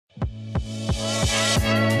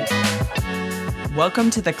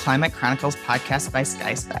Welcome to the Climate Chronicles podcast by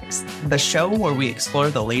SkySpecs, the show where we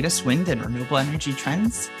explore the latest wind and renewable energy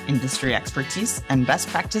trends, industry expertise, and best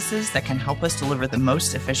practices that can help us deliver the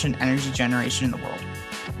most efficient energy generation in the world.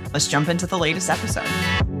 Let's jump into the latest episode.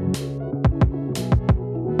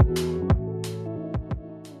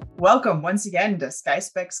 Welcome once again to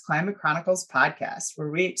SkySpecs Climate Chronicles podcast,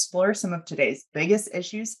 where we explore some of today's biggest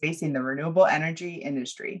issues facing the renewable energy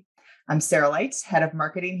industry. I'm Sarah Lights, head of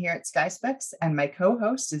marketing here at SkySpecs, and my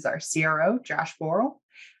co-host is our CRO, Josh Borrell.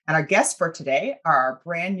 And our guests for today are our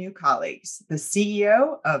brand new colleagues, the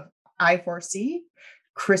CEO of i4SEE,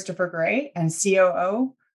 Christopher Gray, and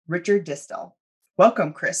COO, Richard Distel.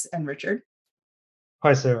 Welcome, Chris and Richard.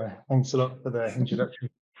 Hi, Sarah. Thanks a lot for the introduction.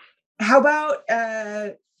 How about,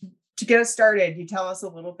 to get us started, you tell us a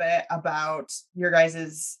little bit about your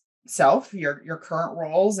guys' self, your current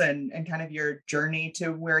roles, and kind of your journey to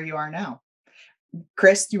where you are now.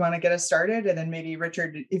 Chris, do you want to get us started? And then maybe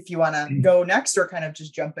Richard, if you want to go next, or kind of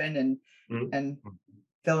just jump in and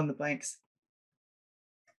fill in the blanks.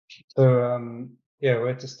 So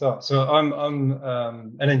where to start? So I'm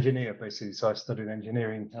an engineer basically. So I studied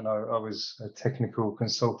engineering, and I was a technical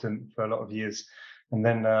consultant for a lot of years, and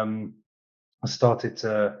then I started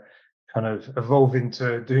to kind of evolve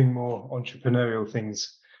into doing more entrepreneurial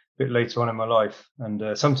things a bit later on in my life.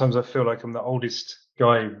 And sometimes I feel like I'm the oldest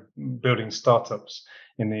guy building startups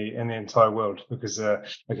in the entire world, because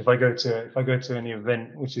like if I go to any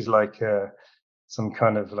event which is like some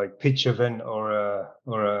kind of like pitch event or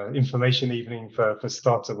a information evening for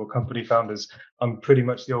startup or company founders, I'm pretty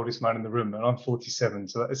much the oldest man in the room, and I'm 47.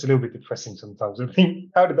 So it's a little bit depressing sometimes. I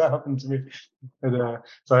think, how did that happen to me? But,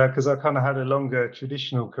 because I kind of had a longer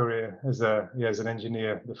traditional career as an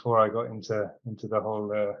engineer before I got into the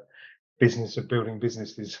whole business of building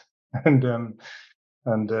businesses, and then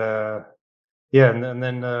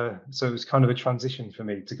so it was kind of a transition for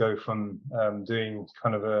me to go from doing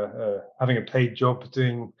kind of having a paid job,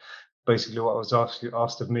 doing basically what was asked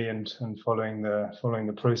of me, and following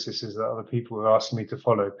the processes that other people were asking me to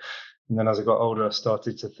follow. And then as I got older, I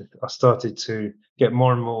started to get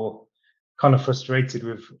more and more kind of frustrated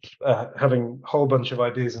with having a whole bunch of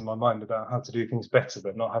ideas in my mind about how to do things better,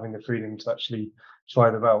 but not having the freedom to actually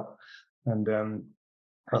try them out. And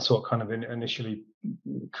that's what kind of initially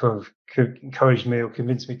encouraged me or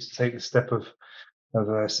convinced me to take the step of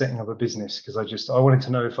setting up a business, because I wanted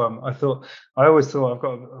to know if I always thought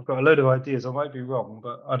I've got a load of ideas. I might be wrong,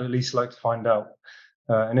 but I'd at least like to find out.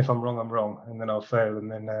 And if I'm wrong, I'm wrong, and then I'll fail,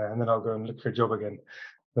 and then I'll go and look for a job again.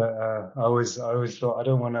 But I always thought I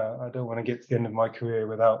don't want to get to the end of my career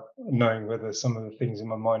without knowing whether some of the things in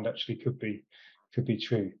my mind actually could be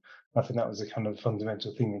true. I think that was a kind of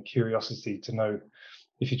fundamental thing, the curiosity to know,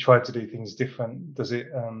 if you try to do things different, does it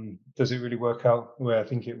really work out the way I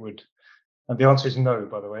think it would? And the answer is no,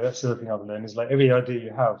 by the way. That's the other thing I've learned, is like every idea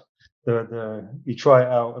you have, you try it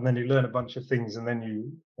out, and then you learn a bunch of things, and then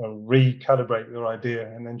you recalibrate your idea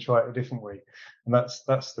and then try it a different way. And it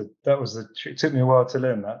took me a while to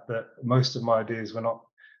learn that most of my ideas were not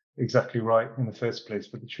exactly right in the first place,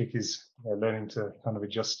 but the trick is learning to kind of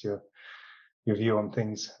adjust your view on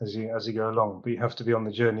things as you go along. But you have to be on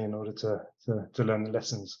the journey in order to learn the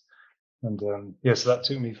lessons. And so that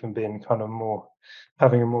took me from being kind of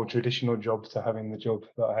having a more traditional job to having the job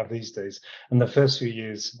that I have these days. And the first few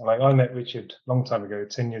years, like I met Richard a long time ago,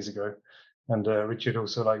 10 years ago. And Richard,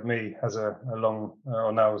 also like me, has a long,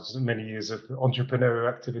 or now many years of entrepreneurial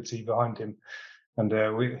activity behind him. And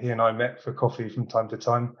he and I met for coffee from time to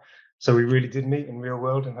time. So we really did meet in real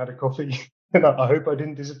world and had a coffee. And I hope I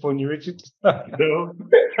didn't disappoint you, Richard. No.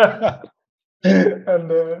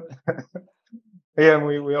 And and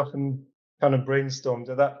we often kind of brainstormed.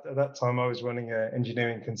 At that time, I was running an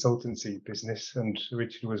engineering consultancy business, and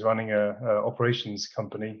Richard was running a operations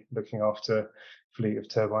company looking after a fleet of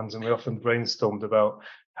turbines. And we often brainstormed about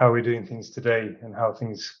how we're doing things today and how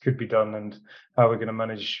things could be done, and how we're going to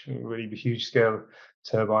manage really huge scale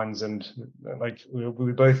turbines. And like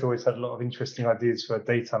we both always had a lot of interesting ideas for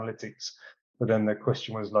data analytics. But then the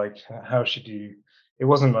question was like, it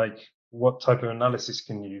wasn't like what type of analysis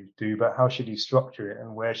can you do, but how should you structure it,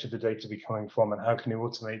 and where should the data be coming from, and how can you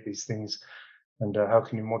automate these things, and how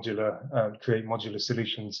can you create modular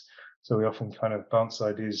solutions? So we often kind of bounce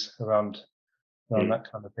ideas around that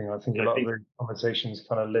kind of thing. I think a lot of the conversations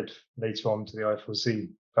kind of led later on to the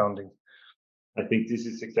i4SEE founding. I think this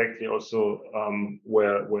is exactly also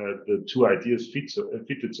where the two ideas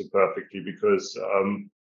fitted so perfectly, because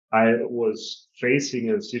I was facing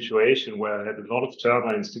a situation where I had a lot of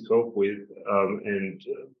turbines to cope with, and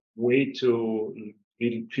way too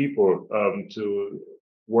little people to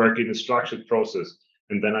work in a structured process.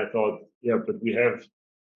 And then I thought, yeah, but we have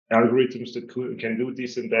algorithms that can do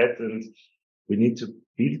this and that, and we need to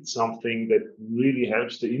build something that really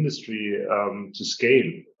helps the industry to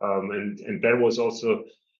scale. And that was also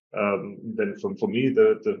then for me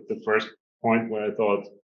the first point where I thought,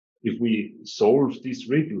 if we solve this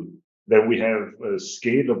riddle, then we have a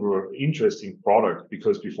scalable, interesting product.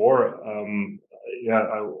 Because before,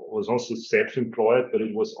 I was also self-employed, but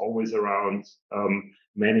it was always around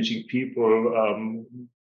managing people,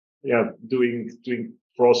 doing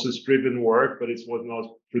process-driven work, but it was not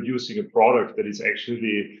producing a product that is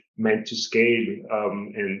actually meant to scale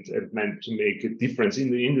and meant to make a difference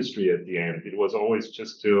in the industry at the end. It was always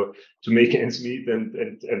just to make ends meet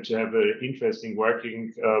and to have an interesting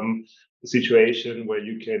working situation where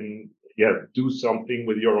you can do something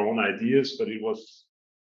with your own ideas, but it was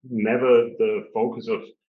never the focus of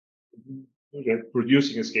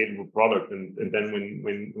producing a scalable product. And then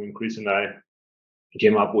when Chris and I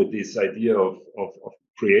came up with this idea of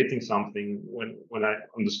creating something, when I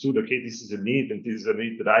understood, okay, this is a need and this is a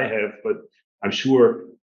need that I have, but I'm sure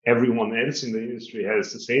everyone else in the industry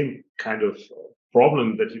has the same kind of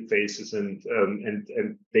problem that he faces, and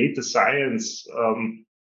data science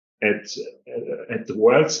at the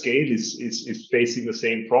world scale is facing the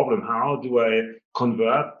same problem. How do I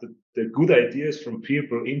convert the good ideas from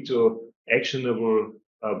people into actionable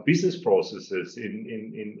business processes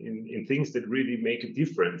in things that really make a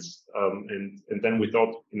difference? And then we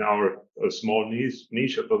thought in our small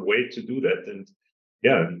niche of a way to do that. And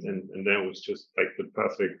that was just like the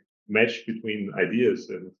perfect match between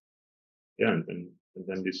ideas. And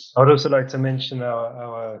then this. I'd also like to mention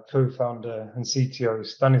our co-founder and CTO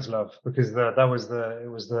Stanislav, because that was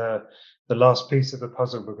the last piece of the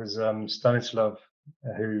puzzle, because Stanislav,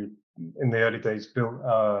 who in the early days built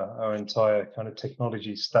our entire kind of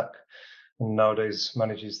technology stack, and nowadays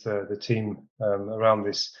manages the team around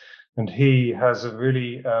this, and he has a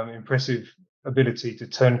really impressive ability to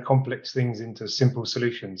turn complex things into simple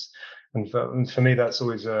solutions. And for me, that's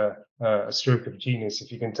always a stroke of genius.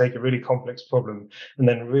 If you can take a really complex problem and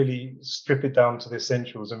then really strip it down to the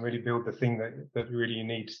essentials and really build the thing that really you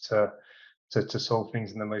need to solve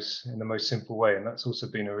things in the most simple way. And that's also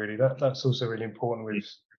been that's also really important with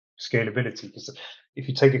scalability, because if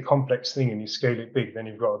you take a complex thing and you scale it big, then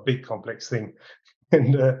you've got a big complex thing.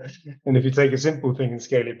 And if you take a simple thing and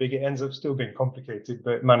scale it big, it ends up still being complicated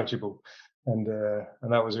but manageable. And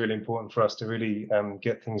that was really important for us to really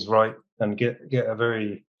get things right and get a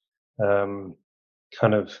very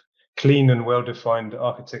kind of clean and well-defined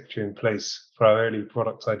architecture in place for our early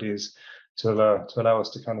product ideas to allow us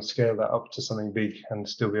to kind of scale that up to something big and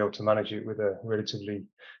still be able to manage it with a relatively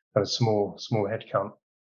kind of small headcount.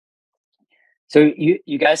 So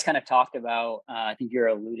you guys kind of talked about, I think you're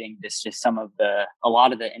alluding to just a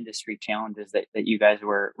lot of the industry challenges that you guys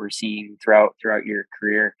were seeing throughout your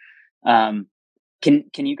career. Can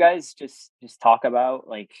you guys just talk about,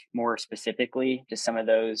 like, more specifically just some of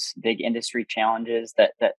those big industry challenges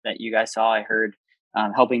that you guys saw? I heard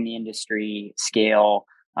helping the industry scale,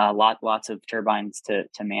 lots of turbines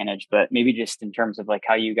to manage, but maybe just in terms of like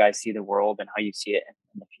how you guys see the world and how you see it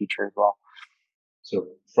in the future as well. So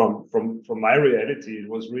from my reality, it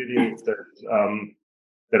was really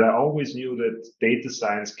that I always knew that data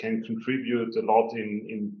science can contribute a lot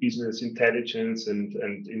in business intelligence and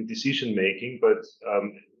in decision making. But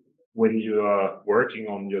when you are working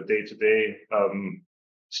on your day-to-day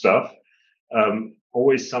stuff,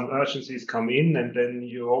 always some urgencies come in, and then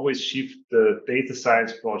you always shift the data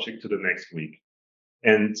science project to the next week.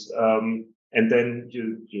 And then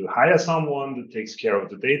you hire someone that takes care of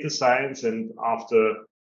the data science, and after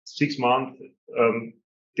 6 months,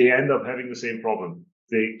 they end up having the same problem.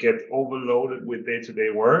 They get overloaded with day-to-day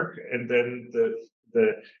work, and then the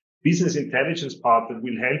business intelligence part that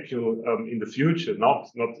will help you in the future, not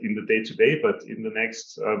in the day-to-day, but in the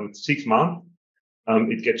next 6 months,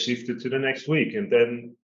 it gets shifted to the next week, and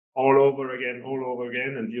then all over again,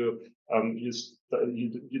 and you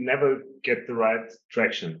never get the right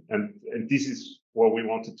traction. And this is what we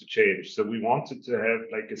wanted to change. So we wanted to have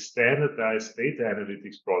like a standardized data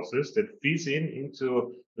analytics process that feeds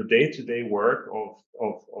into the day-to-day work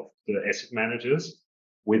of the asset managers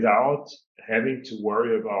without having to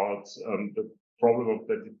worry about the problem of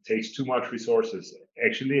that it takes too much resources.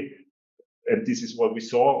 Actually, and this is what we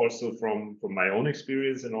saw also from my own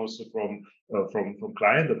experience and also from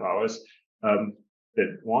client of ours,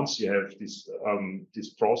 that once you have this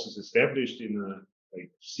process established in a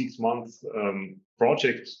 6 month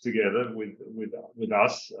project together with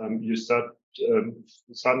us, you start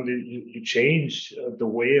suddenly you change the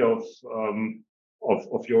way of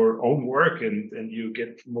of your own work, and you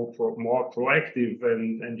get more proactive,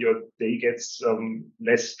 and your day gets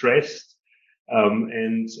less stressed.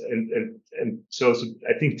 And so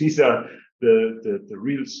I think these are the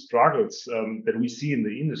real struggles that we see in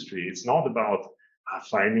the industry. It's not about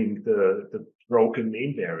finding the broken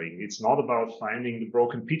main bearing. It's not about finding the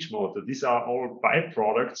broken pitch motor. These are all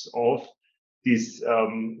byproducts of this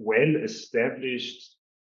well-established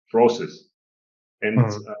process. And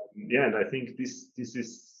and I think this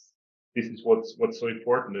is what's so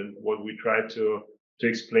important, and what we try to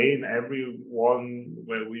explain everyone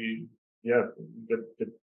where we that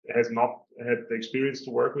has not had the experience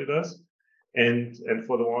to work with us, and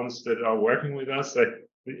for the ones that are working with us, I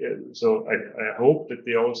hope that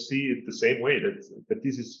they all see it the same way, that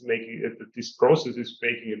this is making that this process is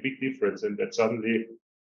making a big difference, and that suddenly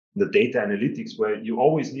the data analytics, where you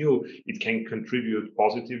always knew it can contribute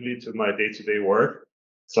positively to my day-to-day work,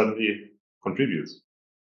 suddenly contributes.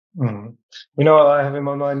 You know what I have in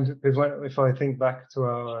my mind, if I think back to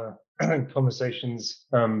our conversations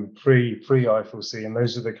pre i4SEE, and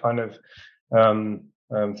those are the kind of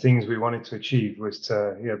things we wanted to achieve, was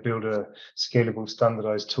to build a scalable,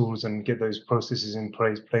 standardized tools and get those processes in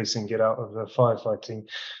place and get out of the firefighting.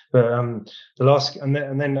 But and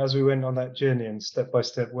then as we went on that journey and step by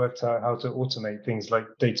step worked out how to automate things like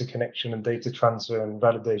data connection and data transfer and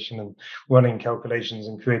validation and running calculations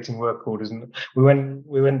and creating work orders, and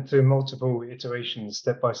we went through multiple iterations,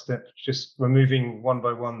 step by step, just removing one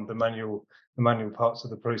by one the manual parts of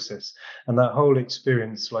the process. And that whole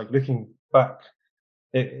experience, like looking back,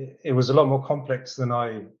 it was a lot more complex than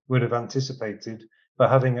I would have anticipated. But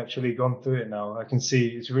having actually gone through it now, I can see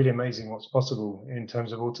it's really amazing what's possible in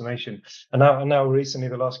terms of automation. And now recently,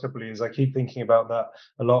 the last couple of years, I keep thinking about that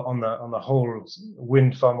a lot on the whole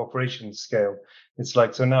wind farm operations scale. It's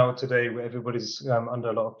like, so now today everybody's under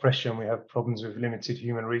a lot of pressure, and we have problems with limited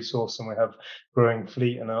human resource, and we have growing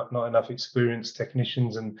fleet and not enough experienced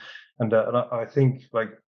technicians. And I think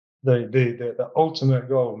like the ultimate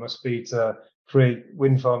goal must be to create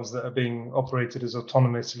wind farms that are being operated as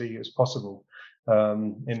autonomously as possible.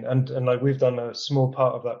 And like we've done a small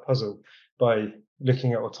part of that puzzle by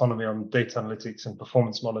looking at autonomy on data analytics and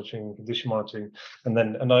performance monitoring and condition monitoring.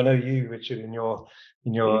 And I know you, Richard, in your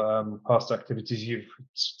past activities, you've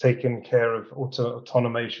taken care of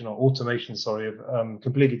automation of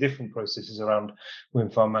completely different processes around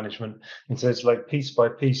wind farm management. And so it's like piece by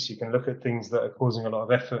piece, you can look at things that are causing a lot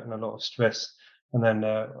of effort and a lot of stress, and then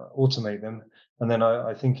automate them. And then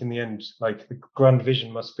I think in the end, like the grand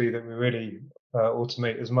vision must be that we really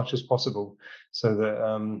automate as much as possible, so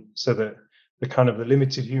that the kind of the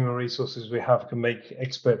limited human resources we have can make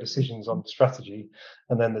expert decisions on strategy,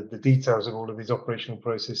 and then the details of all of these operational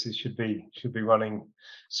processes should be running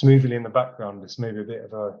smoothly in the background. It's maybe a bit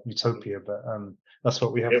of a utopia, but that's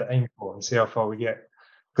what we have to aim for and see how far we get.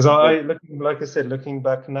 Because looking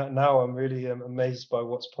back now, I'm really amazed by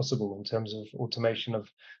what's possible in terms of automation of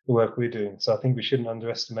the work we're doing. So I think we shouldn't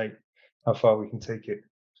underestimate how far we can take it.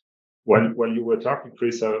 When you were talking,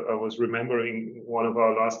 Chris, I was remembering one of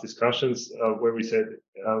our last discussions where we said,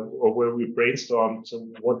 or where we brainstormed, so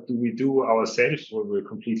what do we do ourselves when we're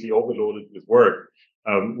completely overloaded with work?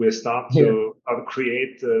 We start to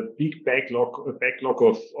create a big backlog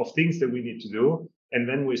of things that we need to do, and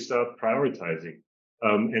then we start prioritizing.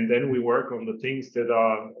 And then we work on the things that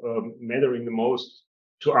are mattering the most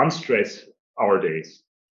to unstress our days.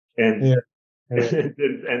 And and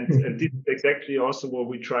this is exactly also what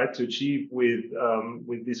we try to achieve with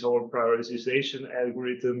this whole prioritization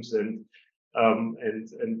algorithms and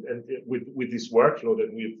with this workflow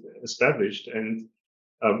that we've established. And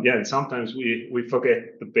and sometimes we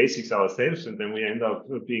forget the basics ourselves, and then we end up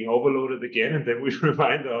being overloaded again, and then we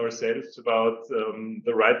remind ourselves about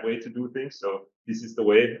the right way to do things. So this is the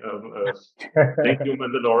way. Thank you,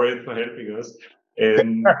 Mandalorian, for helping us.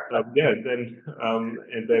 And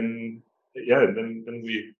then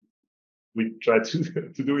we try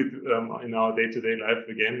to do it in our day-to-day life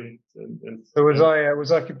again. And so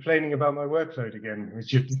was I complaining about my workload again?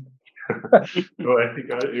 No, I think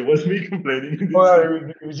it was me complaining. Well,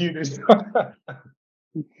 it was you. But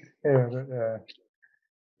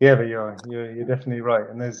you're definitely right.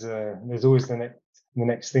 And there's always the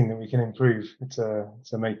next thing that we can improve to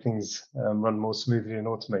make things run more smoothly and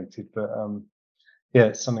automated. But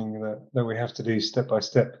it's something that we have to do step by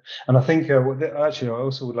step. And I think actually I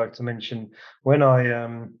also would like to mention when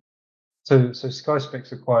so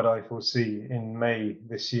SkySpecs acquired i4SEE in May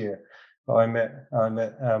this year. I met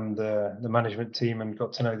the management team and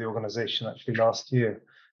got to know the organization actually last year.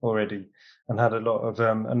 already, and had a lot of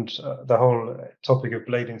the whole topic of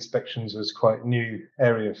blade inspections was quite new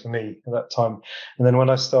area for me at that time. And then when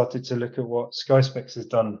I started to look at what SkySpecs has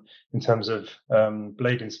done in terms of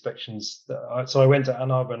blade inspections, so I went to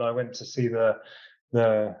Ann Arbor and I went to see the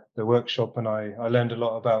workshop, and I learned a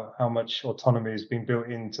lot about how much autonomy has been built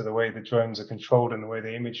into the way the drones are controlled and the way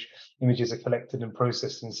the images are collected and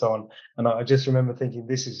processed and so on. And I just remember thinking,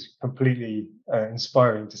 this is completely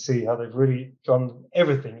inspiring to see how they've really gone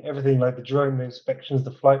everything like the drone, the inspections,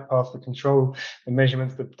 the flight path, the control, the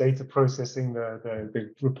measurements, the data processing,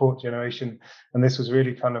 the report generation. And this was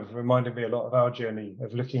really kind of reminded me a lot of our journey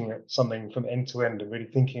of looking at something from end to end and really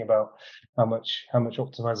thinking about how much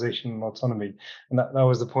optimization and autonomy. And that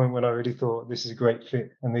was the point when I really thought, this is a great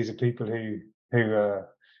fit, and these are people who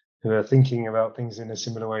are thinking about things in a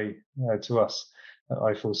similar way to us at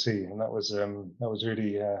i4SEE. And that was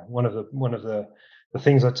really one of the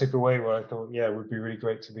things I took away, where I thought, yeah, it would be really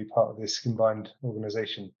great to be part of this combined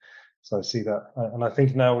organization. So I see that, and I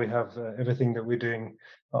think now we have everything that we're doing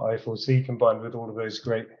at i4SEE combined with all of those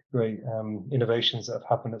great innovations that have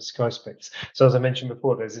happened at SkySpecs. So as I mentioned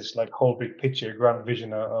before, there's this like whole big picture, grand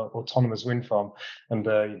vision, autonomous wind farm, and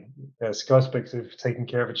SkySpecs have taken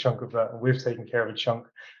care of a chunk of that, and we've taken care of a chunk,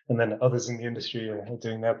 and then others in the industry are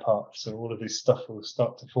doing their part. So all of this stuff will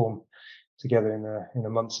start to form together in the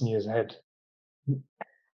months and years ahead.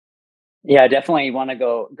 Yeah, I definitely want to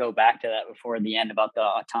go back to that before the end about the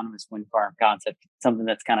autonomous wind farm concept. It's something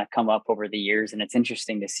that's kind of come up over the years, and it's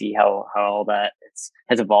interesting to see how all that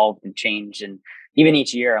has evolved and changed. And even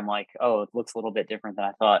each year, I'm like, oh, it looks a little bit different than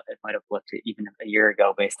I thought it might have looked even a year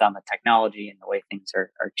ago, based on the technology and the way things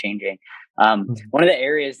are changing. One of the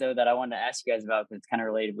areas though that I wanted to ask you guys about, because it's kind of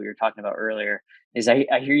related to what you were talking about earlier, is I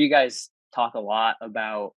hear you guys talk a lot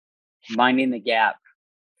about minding the gap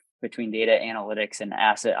between data analytics and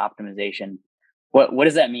asset optimization. What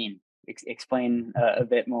does that mean? Explain a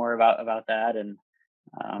bit more about that. And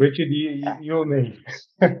Richard, you or me?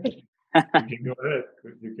 You can go ahead.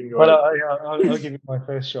 Well, I'll give you my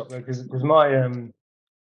first shot, because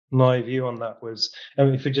my view on that was,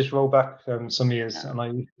 if we just roll back some years, and I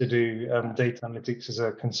used to do data analytics as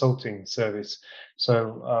a consulting service.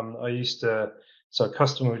 So I used to. So a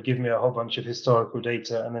customer would give me a whole bunch of historical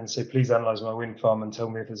data and then say, please analyze my wind farm and tell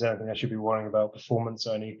me if there's anything I should be worrying about, performance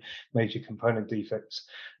or any major component defects.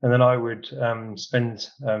 And then I would spend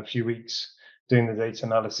a few weeks doing the data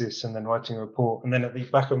analysis and then writing a report. And then at the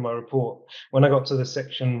back of my report, when I got to the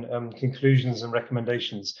section conclusions and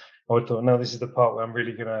recommendations, I would thought, no, this is the part where I'm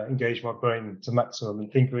really going to engage my brain to maximum and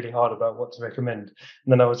think really hard about what to recommend. And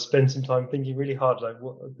then I would spend some time thinking really hard, like,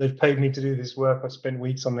 what, they've paid me to do this work. I spent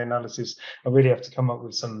weeks on the analysis. I really have to come up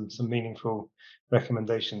with some meaningful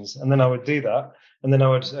recommendations. And then I would do that. And then I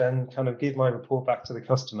would kind of give my report back to the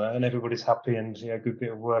customer, and everybody's happy and, yeah, good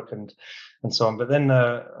bit of work and so on. But then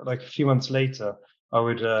like a few months later, I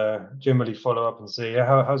would generally follow up and say, yeah,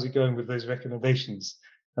 how's it going with those recommendations?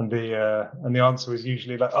 And the answer was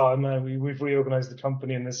usually like, oh man, we've reorganized the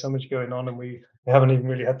company and there's so much going on and we haven't even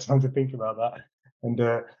really had time to think about that.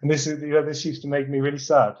 And this is, this used to make me really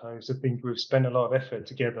sad. I used to think we've spent a lot of effort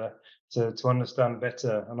together to understand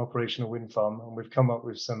better an operational wind farm, and we've come up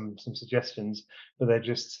with some suggestions, but they're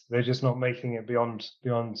just not making it beyond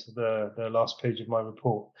the last page of my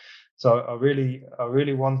report. So I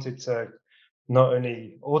really wanted to not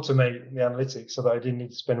only automate the analytics so that I didn't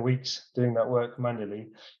need to spend weeks doing that work manually,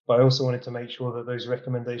 but I also wanted to make sure that those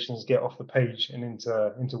recommendations get off the page and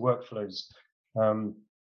into workflows.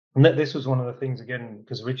 And this was one of the things, again,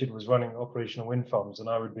 because Richard was running operational wind farms, and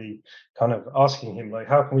I would be kind of asking him, like,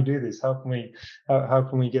 how can we do this? How can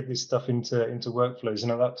we get this stuff into workflows?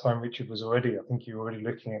 And at that time, Richard was already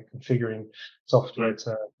looking at configuring software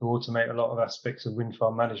to automate a lot of aspects of wind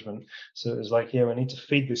farm management. So it was like, yeah, we need to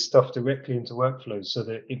feed this stuff directly into workflows so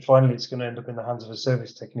that finally it's going to end up in the hands of a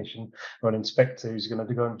service technician or an inspector who's going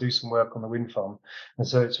to go and do some work on the wind farm. And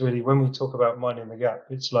so it's really, when we talk about minding the gap,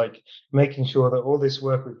 it's like making sure that all this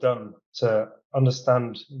work we've done to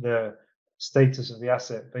understand the status of the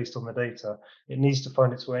asset based on the data, it needs to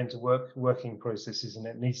find its way into working processes, and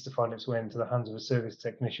it needs to find its way into the hands of a service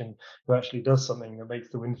technician who actually does something that makes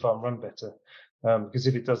the wind farm run better. Because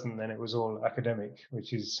if it doesn't, then it was all academic,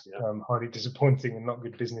 which is highly disappointing and not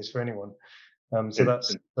good business for anyone. So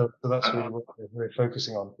that's really what we're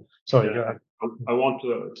focusing on. Sorry, go ahead. I want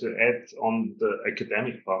to add on the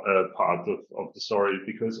academic part of the story,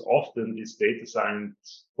 because often these data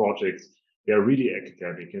science projects, they're really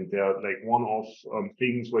academic, and they're like one-off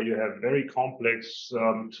things where you have very complex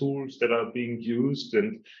tools that are being used,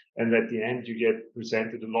 and at the end you get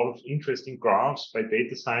presented a lot of interesting graphs by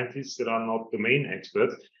data scientists that are not domain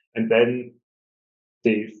experts, and then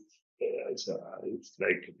it's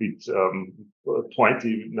like a bit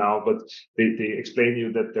pointy now, but they explain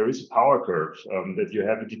you that there is a power curve, that you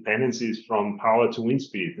have the dependencies from power to wind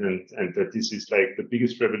speed, and that this is like the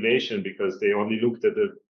biggest revelation because they only looked at a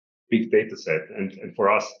big data set. And for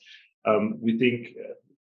us, we think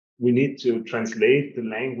we need to translate the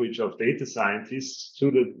language of data scientists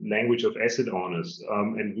to the language of asset owners.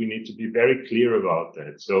 And we need to be very clear about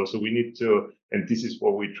that. So we need to, and this is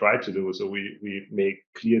what we try to do. So we make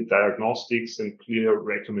clear diagnostics and clear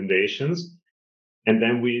recommendations. And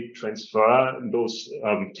then we transfer those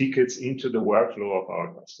tickets into the workflow of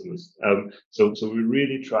our customers. So we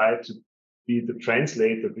really try to be the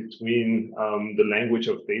translator between the language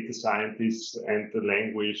of data scientists and the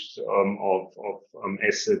language of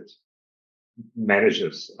asset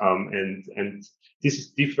managers. And this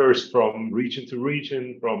differs from region to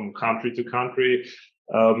region, from country to country.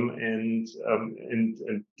 And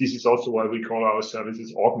this is also why we call our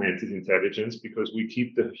services augmented intelligence, because we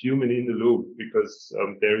keep the human in the loop, because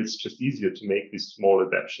there it's just easier to make these small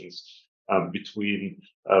adaptations between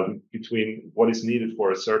what is needed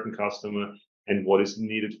for a certain customer and what is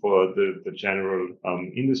needed for the general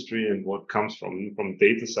industry, and what comes from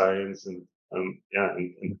data science, and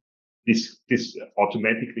this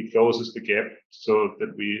automatically closes the gap so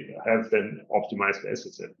that we have then optimized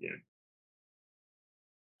assets at the end.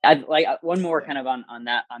 I'd like one more kind of on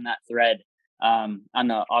that thread, on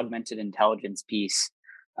the augmented intelligence piece.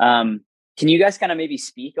 Can you guys kind of maybe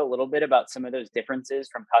speak a little bit about some of those differences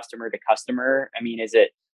from customer to customer? I mean, is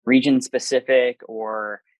it region specific,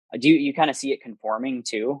 or do you kind of see it conforming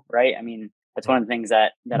too, right? I mean, that's one of the things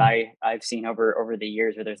that I've seen over the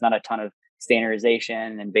years, where there's not a ton of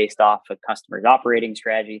standardization, and based off of customers' operating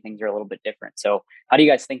strategy, things are a little bit different. So how do you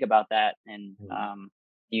guys think about that? And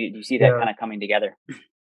do you see that kind of coming together?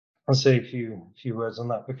 I'll say a few words on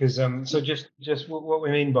that, because so just what we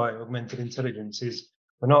mean by augmented intelligence is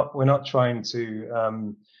we're not trying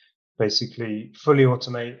to basically fully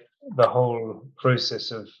automate the whole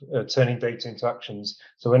process of turning data into actions.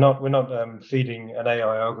 So we're not feeding an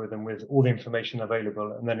AI algorithm with all the information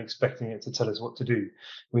available and then expecting it to tell us what to do.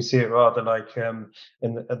 We see it rather like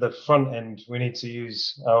at the front end, we need to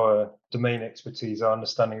use our domain expertise, our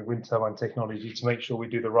understanding of wind turbine technology, to make sure we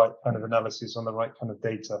do the right kind of analysis on the right kind of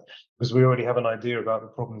data, because we already have an idea about the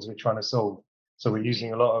problems we're trying to solve. So we're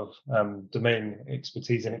using a lot of domain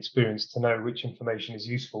expertise and experience to know which information is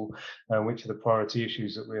useful and which are the priority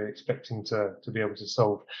issues that we're expecting to be able to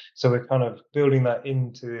solve. So we're kind of building that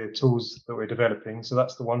into the tools that we're developing. So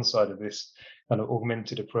that's the one side of this kind of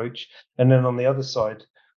augmented approach. And then on the other side,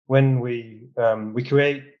 when we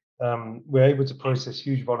create, we're able to process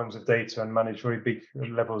huge volumes of data and manage very big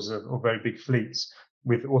levels of, or very big fleets,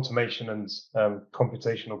 with automation and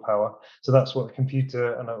computational power. So that's what a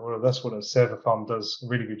computer or that's what a server farm does a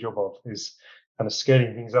really good job of, is kind of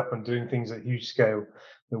scaling things up and doing things at huge scale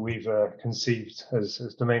that we've conceived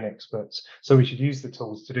as domain experts. So we should use the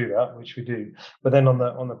tools to do that, which we do. But then on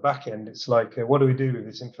the back end, it's like, what do we do with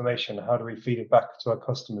this information? How do we feed it back to our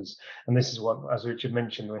customers? And this is what, as Richard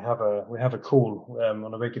mentioned, we have a call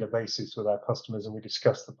on a regular basis with our customers, and we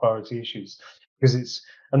discuss the priority issues. Because it's,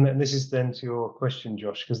 and this is then to your question,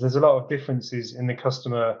 Josh, because there's a lot of differences in the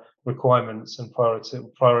customer requirements and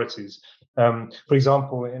priorities. For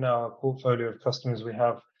example, in our portfolio of customers, we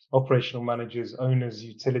have operational managers, owners,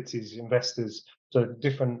 utilities, investors, so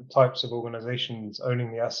different types of organizations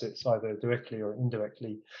owning the assets, either directly or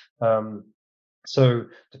indirectly. So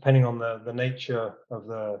depending on the nature of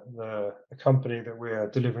the company that we are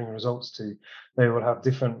delivering results to, they will have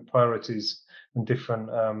different priorities and different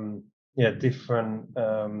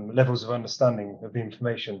levels of understanding of the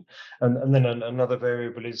information. And then another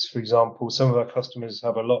variable is, for example, some of our customers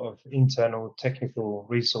have a lot of internal technical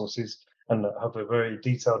resources and have a very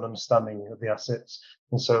detailed understanding of the assets.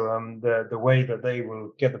 And so the way that they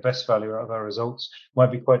will get the best value out of our results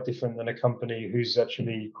might be quite different than a company who's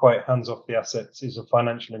actually quite hands off the assets, is a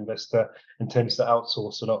financial investor, and tends to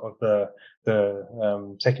outsource a lot of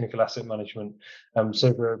the technical asset management.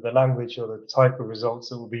 So the language or the type of results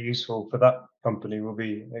that will be useful for that company will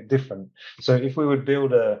be different. So if we would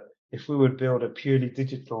build a purely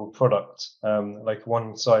digital product, like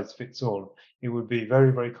one size fits all, it would be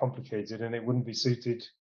very, very complicated, and it wouldn't be suited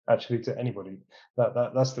actually to anybody.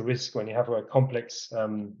 That's the risk when you have a complex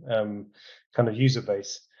kind of user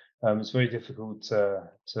base. It's very difficult to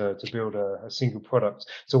build a single product.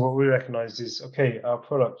 So what we recognize is, okay, our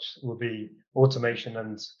product will be automation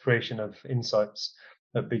and creation of insights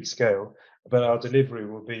at big scale, but our delivery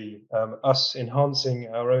will be us enhancing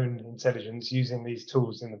our own intelligence using these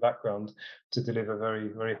tools in the background to deliver very,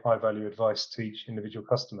 very high value advice to each individual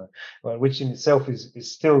customer, which in itself is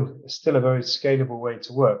still a very scalable way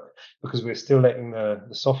to work, because we're still letting the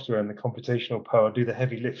software and the computational power do the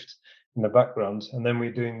heavy lift in the background, and then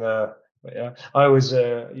we're doing I always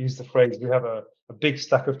use the phrase, we have a big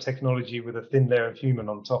stack of technology with a thin layer of human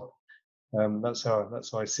on top. That's how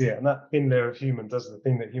I see it. And that thin layer of human does the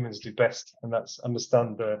thing that humans do best, and that's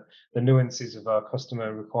understand the nuances of our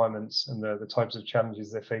customer requirements and the types of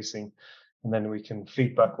challenges they're facing. And then we can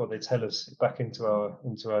feed back what they tell us back into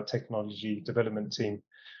our technology development team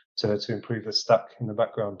to improve the stack in the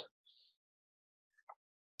background.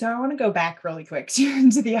 So I want to go back really quick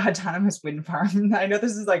to the autonomous wind farm. I know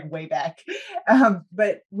this is like way back,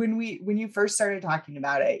 but when you first started talking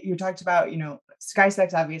about it, you talked about,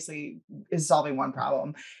 SkySpecs obviously is solving one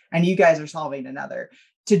problem, and you guys are solving another.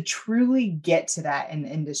 To truly get to that in the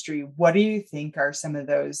industry, what do you think are some of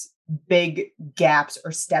those big gaps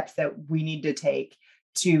or steps that we need to take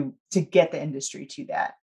to get the industry to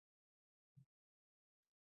that?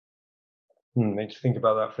 Need to think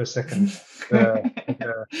about that for a second,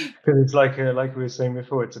 because it's like we were saying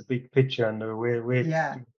before, it's a big picture, and we're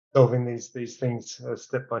solving these things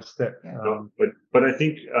step by step. Yeah. But I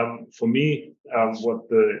think for me, what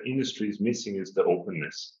the industry is missing is the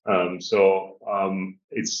openness. So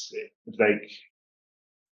it's like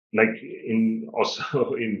in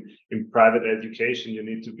private education, you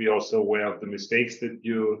need to be also aware of the mistakes that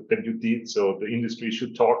you did. So the industry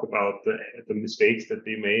should talk about the mistakes that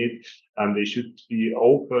they made, and they should be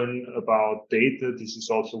open about data. This is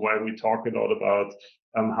also why we talk a lot about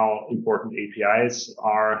how important APIs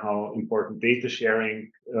are, how important data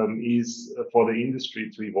sharing is for the industry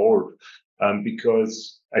to evolve.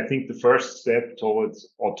 Because I think the first step towards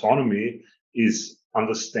autonomy is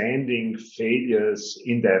understanding failures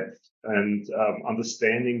in depth and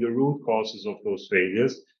understanding the root causes of those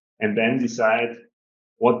failures, and then decide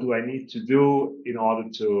what do I need to do in order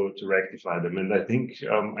to rectify them. And I think,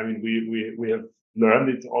 we have learned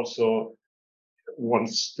it also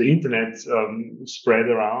once the internet spread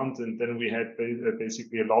around, and then we had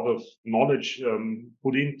basically a lot of knowledge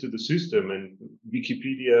put into the system, and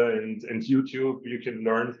Wikipedia and YouTube, you can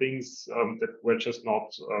learn things that were just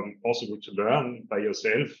not possible to learn by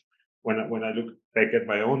yourself. When I look back at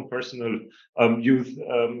my own personal youth,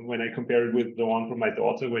 when I compare it with the one from my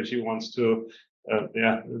daughter, when she wants to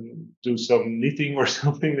do some knitting or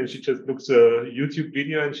something, then she just looks a YouTube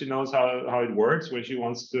video and she knows how it works. When she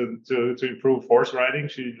wants to improve horse riding,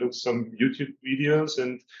 she looks some YouTube videos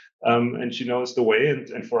and she knows the way.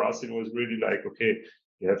 And for us, it was really like, okay,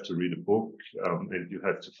 you have to read a book and you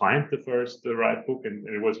have to find the right book, and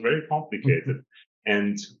it was very complicated.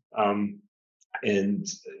 And I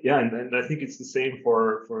think it's the same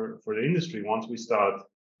for the industry. Once we start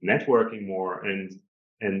networking more and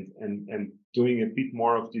doing a bit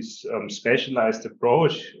more of this specialized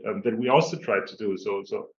approach that we also tried to do. So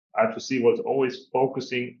i4SEE was always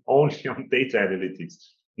focusing only on data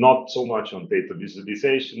analytics, not so much on data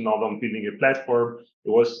visualization, not on building a platform. It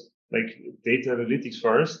was like data analytics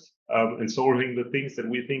first, and solving the things that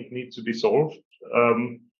we think need to be solved.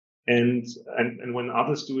 And when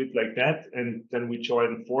others do it like that, and then we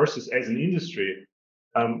join forces as an industry,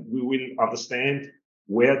 we will understand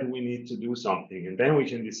where do we need to do something, and then we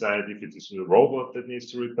can decide if it is a robot that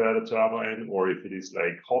needs to repair the turbine, or if it is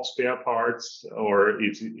like hot spare parts, or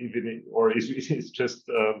if it is just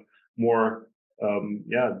more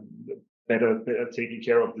better taking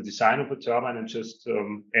care of the design of the turbine and just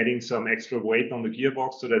adding some extra weight on the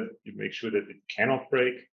gearbox so that you make sure that it cannot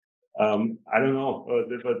break. I don't know,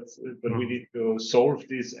 but we need to solve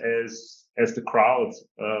this as the crowd,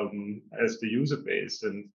 as the user base,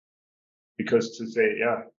 and because to say,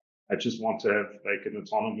 I just want to have like an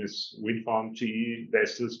autonomous wind farm, GE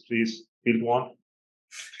investors, please build one.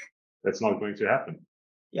 That's not going to happen.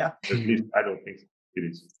 Yeah. At least I don't think it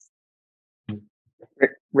is.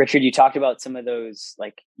 Richard, you talked about some of those,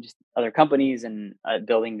 like just other companies and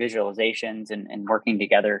building visualizations and working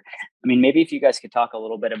together. I mean, maybe if you guys could talk a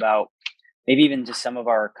little bit about maybe even just some of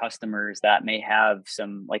our customers that may have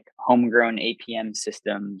some like homegrown APM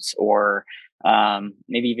systems, or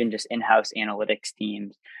maybe even just in-house analytics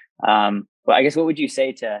teams. But I guess what would you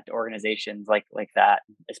say to organizations like that,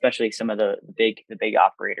 especially some of the big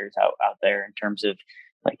operators out there, in terms of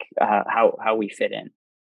like how we fit in?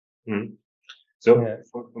 Mm-hmm. So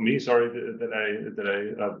for me, sorry that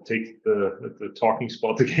I take the talking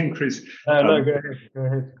spot again, Chris. No, go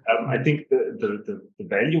ahead. I think the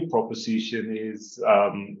value proposition is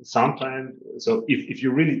sometimes, so if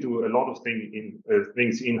you really do a lot of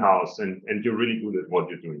things in-house and you're really good at what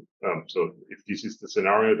you're doing. So if this is the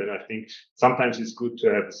scenario, then I think sometimes it's good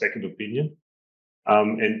to have a second opinion.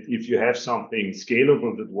 And if you have something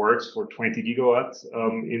scalable that works for 20 gigawatts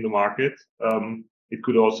in the market, it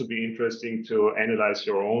could also be interesting to analyze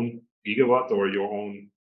your own gigawatt or your own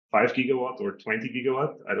 5 gigawatt or 20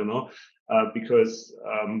 gigawatt. I don't know, because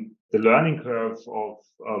the learning curve of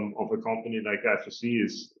a company like i4SEE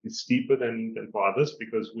is steeper than for others,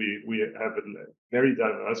 because we have a very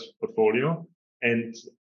diverse portfolio. And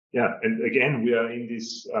yeah, and again, we are in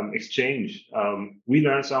this exchange. We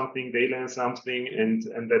learn something, they learn something,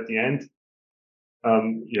 and at the end,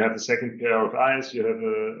 you have a second pair of eyes, you have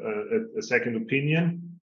a second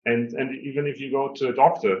opinion, and even if you go to a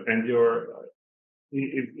doctor and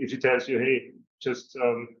if he tells you, hey, just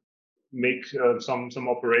make some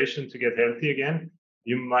operation to get healthy again,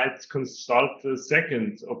 you might consult a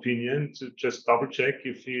second opinion to just double check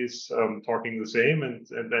if he's talking the same, and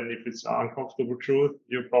then if it's uncomfortable truth,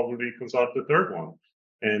 you probably consult the third one.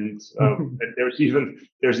 And there's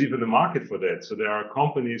even a market for that. So there are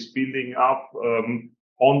companies building up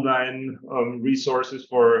online resources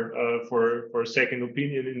for second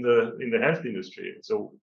opinion in the health industry.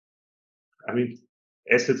 So, I mean,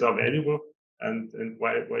 assets are valuable, and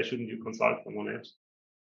why shouldn't you consult someone else?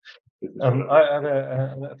 I have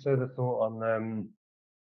a further thought on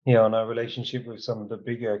on our relationship with some of the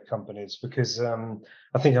bigger companies, because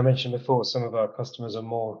I think I mentioned before, some of our customers are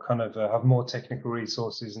more have more technical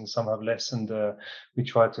resources and some have less, and we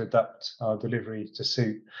try to adapt our delivery to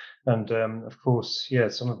suit. And of course,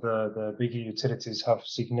 some of the bigger utilities have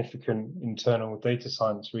significant internal data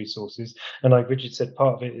science resources. And like Richard said,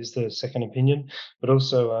 part of it is the second opinion, but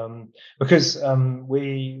also because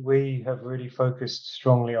we have really focused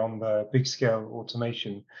strongly on the big scale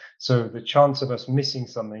automation. So the chance of us missing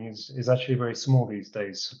something is actually very small these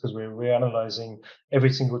days, because we're analyzing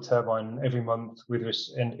every single turbine every month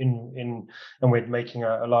and we're making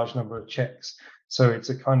a large number of checks. So it's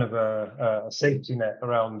a kind of a safety net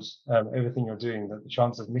around everything you're doing, that the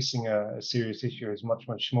chance of missing a serious issue is much,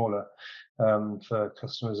 much smaller for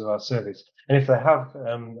customers of our service. And if they have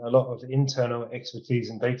a lot of internal expertise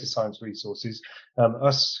and data science resources,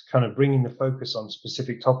 us kind of bringing the focus on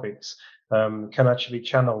specific topics can actually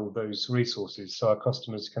channel those resources. So our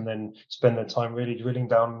customers can then spend their time really drilling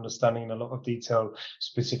down, understanding in a lot of detail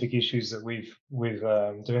specific issues that we've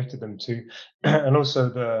directed them to. And also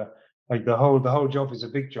the whole job is a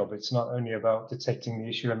big job. It's not only about detecting the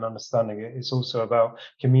issue and understanding it, it's also about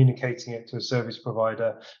communicating it to a service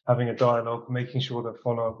provider, having a dialogue, making sure that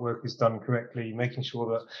follow-up work is done correctly, making sure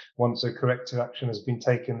that once a corrective action has been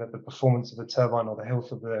taken, that the performance of the turbine or the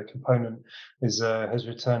health of the component has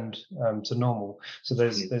returned to normal. So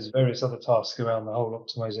there's various other tasks around the whole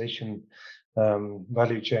optimization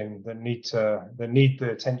value chain that need the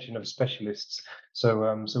attention of specialists.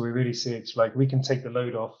 So we really see it's like we can take the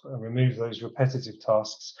load off and remove those repetitive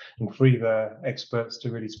tasks and free the experts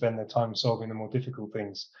to really spend their time solving the more difficult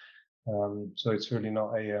things. So it's really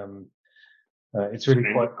not it's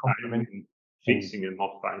really quite complementary. Fixing and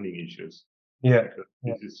not finding issues.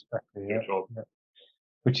 This is exactly your job. Yeah.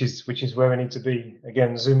 Which is where we need to be.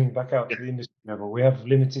 Again, zooming back out to the industry level, we have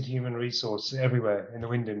limited human resource everywhere in the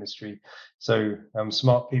wind industry. So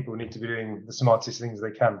smart people need to be doing the smartest things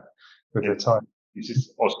they can with their time. This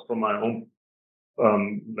is also from my own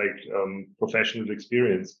professional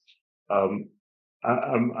experience. I'm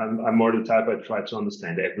more the type, I try to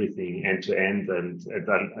understand everything end to end, and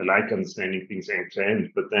I like understanding things end to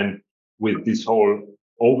end. But then with this whole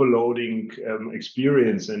overloading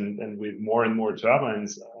experience and with more and more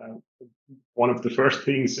turbines, one of the first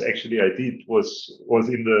things actually I did was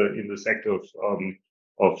in the sector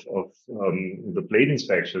of the blade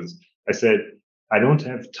inspections. I said, I don't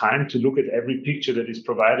have time to look at every picture that is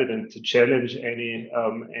provided and to challenge any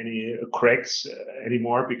cracks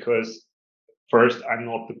anymore, because first, I'm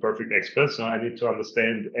not the perfect expert, so I need to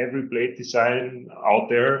understand every blade design out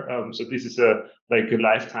there. So this is a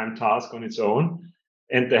lifetime task on its own.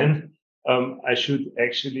 And then I should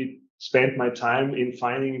actually spend my time in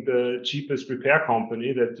finding the cheapest repair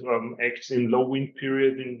company that acts in low wind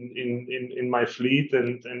period in my fleet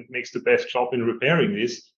and makes the best job in repairing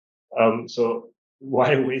this. So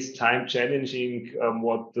why waste time challenging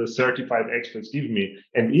what the certified experts give me?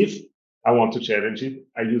 And if I want to challenge it,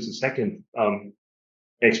 I use a second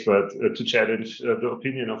expert to challenge the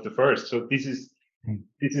opinion of the first. So this is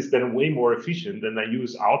this is then way more efficient, and I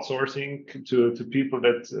use outsourcing to people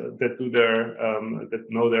that do their that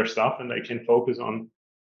know their stuff, and I can focus on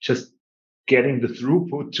just getting the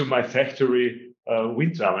throughput to my factory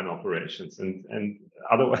wind turbine operations, and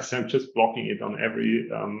otherwise I'm just blocking it on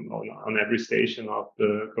every station of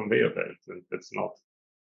the conveyor belt, and that's not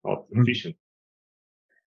efficient.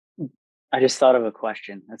 I just thought of a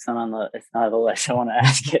question. It's not on the list. I want to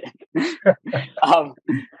ask it. Are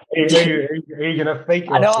you gonna fake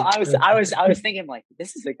it? I know. I was thinking like,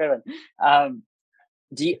 this is a good one.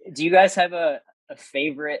 Do you guys have a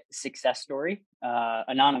favorite success story,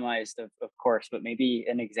 anonymized of course, but maybe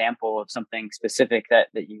an example of something specific that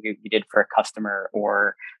you did for a customer,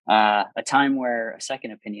 or a time where a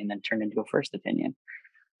second opinion then turned into a first opinion?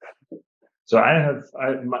 So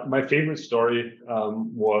my favorite story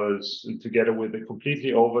was together with a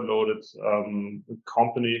completely overloaded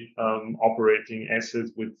company operating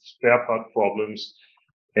assets with spare part problems,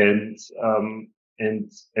 and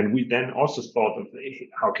we then also thought of, hey,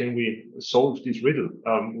 how can we solve this riddle?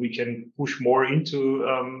 We can push more into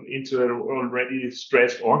an already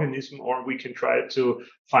stressed organism, or we can try to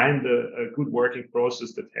find a good working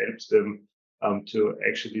process that helps them to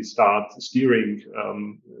actually start steering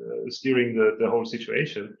the whole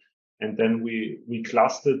situation. And then we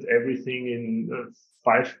clustered everything in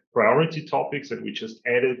 5 priority topics, and we just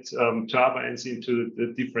added turbines into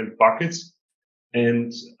the different buckets.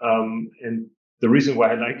 And the reason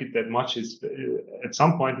why I like it that much is at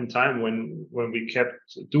some point in time when we kept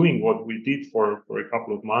doing what we did for a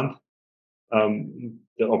couple of months,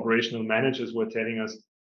 the operational managers were telling us,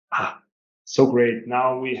 so great.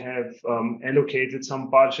 Now we have allocated some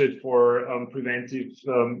budget for preventive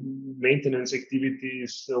maintenance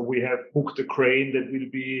activities. We have booked a crane that will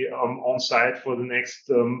be on site for the next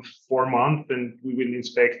 4 months, and we will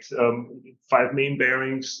inspect 5 main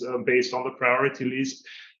bearings based on the priority list,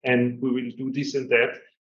 and we will do this and that.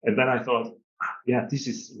 And then I thought, yeah, this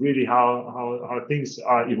is really how things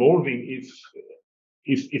are evolving.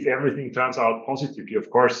 If everything turns out positively, of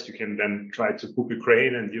course, you can then try to book a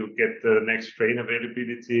crane and you get the next crane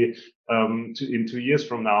availability in 2 years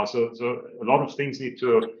from now. So a lot of things need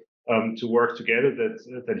to work together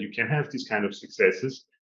that you can have these kind of successes.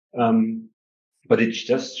 But it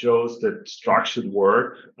just shows that structured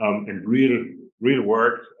work and real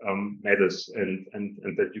work matters, and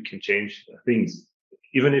that you can change things,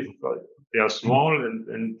 even if they are small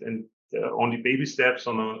and only baby steps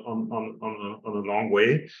on a long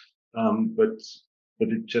way, but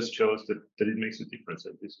it just shows that it makes a difference,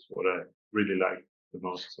 and this is what I really like the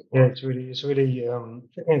most. So yeah,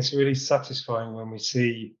 it's really satisfying when we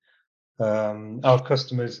see our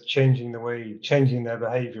customers changing their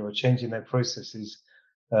behavior or changing their processes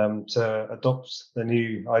to adopt the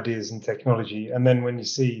new ideas and technology. And then when you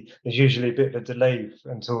see there's usually a bit of a delay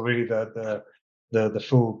until really the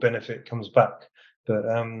full benefit comes back. But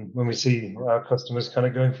when we see our customers kind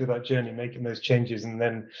of going through that journey, making those changes, and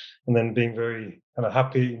then being very kind of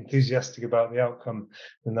happy, enthusiastic about the outcome,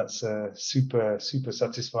 then that's a super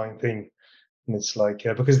satisfying thing. And it's like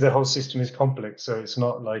because the whole system is complex, so it's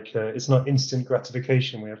not like it's not instant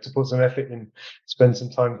gratification. We have to put some effort in, spend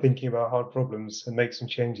some time thinking about hard problems, and make some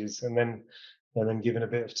changes, and then given a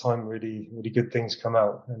bit of time, really good things come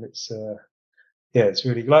out. And it's yeah, it's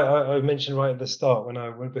really like I mentioned right at the start when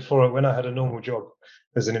I had a normal job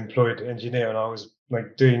as an employed engineer, and I was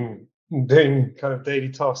like doing kind of daily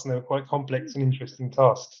tasks, and they were quite complex and interesting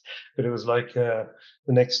tasks. But it was like the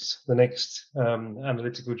next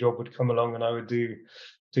analytical job would come along, and I would do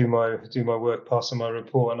my work, pass on my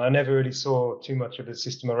report, and I never really saw too much of a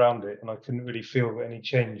system around it, and I couldn't really feel any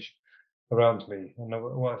change around me. And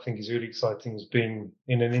what I think is really exciting is being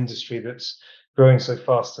in an industry that's growing so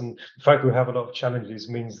fast, and the fact that we have a lot of challenges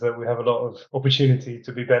means that we have a lot of opportunity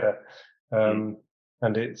to be better.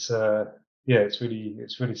 And it's it's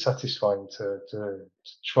really satisfying to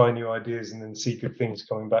try new ideas and then see good things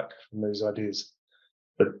coming back from those ideas.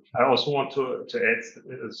 But I also want to add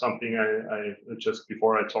something. I just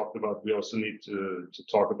before I talked about, we also need to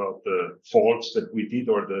talk about the faults that we did,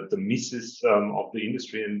 or the misses of the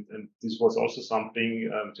industry, and this was also something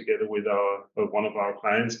together with one of our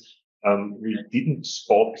clients. We didn't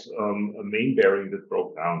spot a main bearing that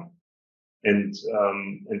broke down, and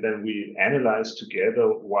then we analyzed together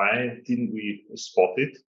why didn't we spot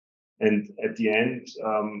it, and at the end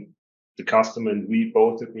the customer and we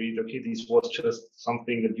both agreed, okay, this was just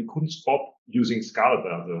something that you couldn't spot using SCADA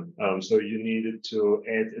data. So you needed to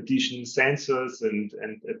add additional sensors and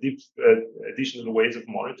additional ways of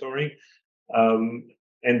monitoring, and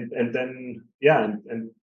then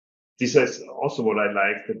and this is also what I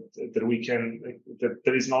like, that we can, that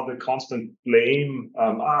there is not a constant blame.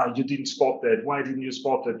 You didn't spot that. Why didn't you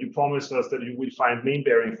spot that? You promised us that you will find main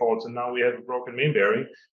bearing faults, and now we have a broken main bearing.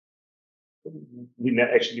 We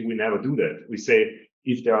never do that. We say,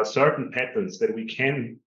 if there are certain patterns that we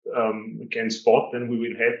can spot, then we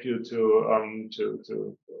will help you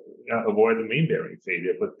to avoid the main bearing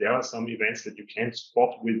failure. But there are some events that you can't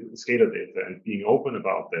spot with scalar data, and being open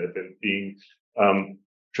about that, and being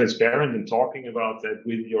transparent and talking about that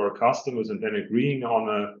with your customers, and then agreeing on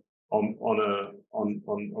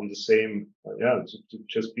the same, to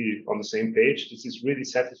just be on the same page. This is really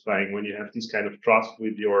satisfying when you have this kind of trust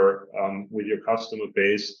with your customer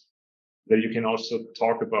base, that you can also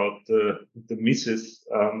talk about the misses,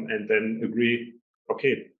 and then agree,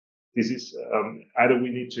 okay, this is either we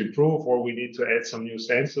need to improve, or we need to add some new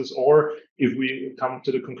sensors, or if we come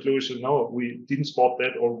to the conclusion, no, we didn't spot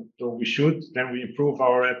that, or we should, then we improve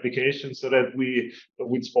our application so that we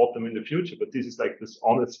would spot them in the future. But this is like this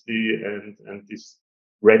honesty and this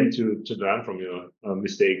ready to learn from your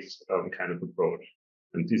mistakes kind of approach.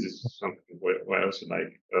 And this is something where I also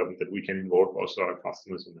like that we can involve also our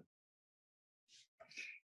customers in it.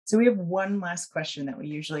 So we have one last question that we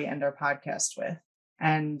usually end our podcast with.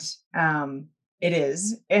 And it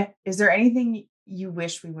is there anything you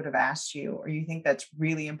wish we would have asked you, or you think that's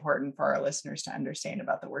really important for our listeners to understand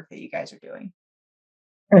about the work that you guys are doing?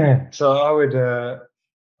 So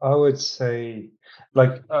I would say,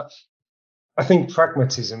 I think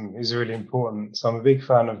pragmatism is really important. So I'm a big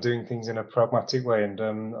fan of doing things in a pragmatic way. And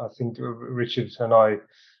I think Richard and I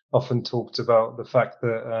often talked about the fact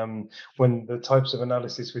that when the types of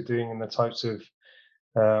analysis we're doing and the types of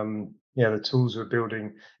the tools we're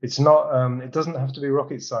building, it's not it doesn't have to be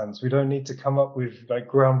rocket science. We don't need to come up with like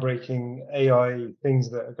groundbreaking AI things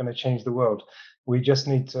that are going to change the world. We just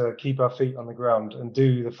need to keep our feet on the ground and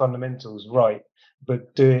do the fundamentals right,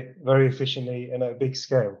 but do it very efficiently and at a big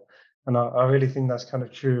scale. And I really think that's kind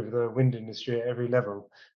of true of the wind industry at every level.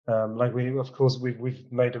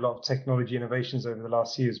 We've made a lot of technology innovations over the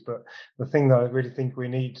last years, but the thing that I really think we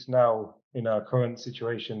need now in our current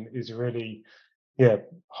situation is really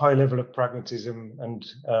high level of pragmatism and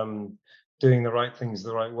doing the right things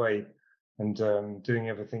the right way, and doing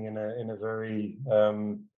everything in a very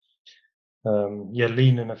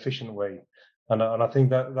lean and efficient way. And I think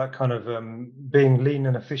that kind of being lean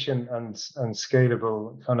and efficient and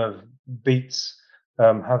scalable kind of beats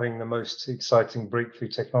having the most exciting breakthrough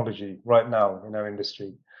technology right now in our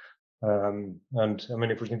industry. And I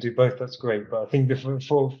mean, if we can do both, that's great. But I think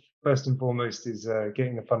first and foremost is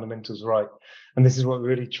getting the fundamentals right. And this is what we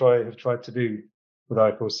really have tried to do with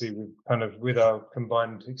i4SEE. With our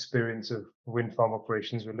combined experience of wind farm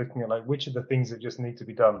operations, we're looking at like which are the things that just need to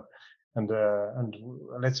be done. And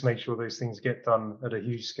let's make sure those things get done at a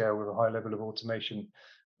huge scale with a high level of automation.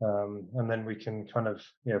 And then we can kind of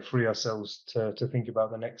free ourselves to think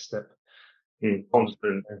about the next step.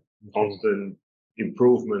 Constant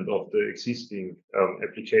improvement of the existing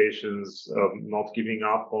applications, not giving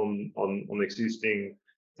up on existing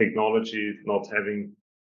technology, not having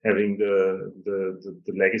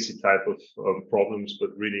the legacy type of problems, but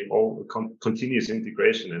really all continuous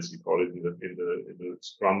integration, as we call it in the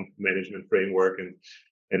Scrum management framework.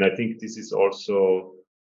 And I think this is also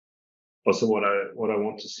what I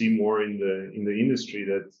want to see more in the industry,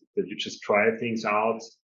 that you just try things out,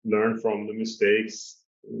 learn from the mistakes,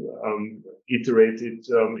 iterate it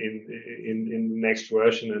in the next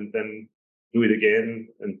version, and then do it again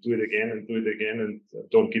and do it again and do it again, and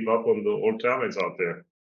don't give up on the old turbines out there.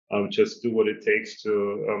 Just do what it takes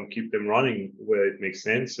to keep them running where it makes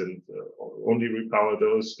sense, and only repower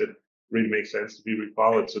those that really make sense to be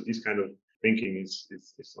repowered. So this kind of thinking is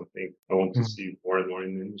something I want to see more and more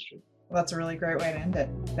in the industry. Well, that's a really great way to end it.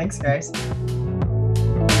 Thanks, guys.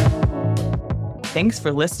 Thanks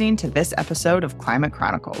for listening to this episode of Climate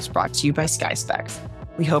Chronicles, brought to you by SkySpecs.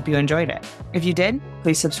 We hope you enjoyed it. If you did,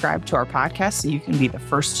 please subscribe to our podcast so you can be the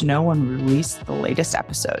first to know when we release the latest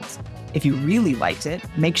episodes. If you really liked it,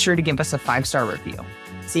 make sure to give us a 5-star review.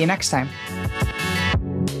 See you next time.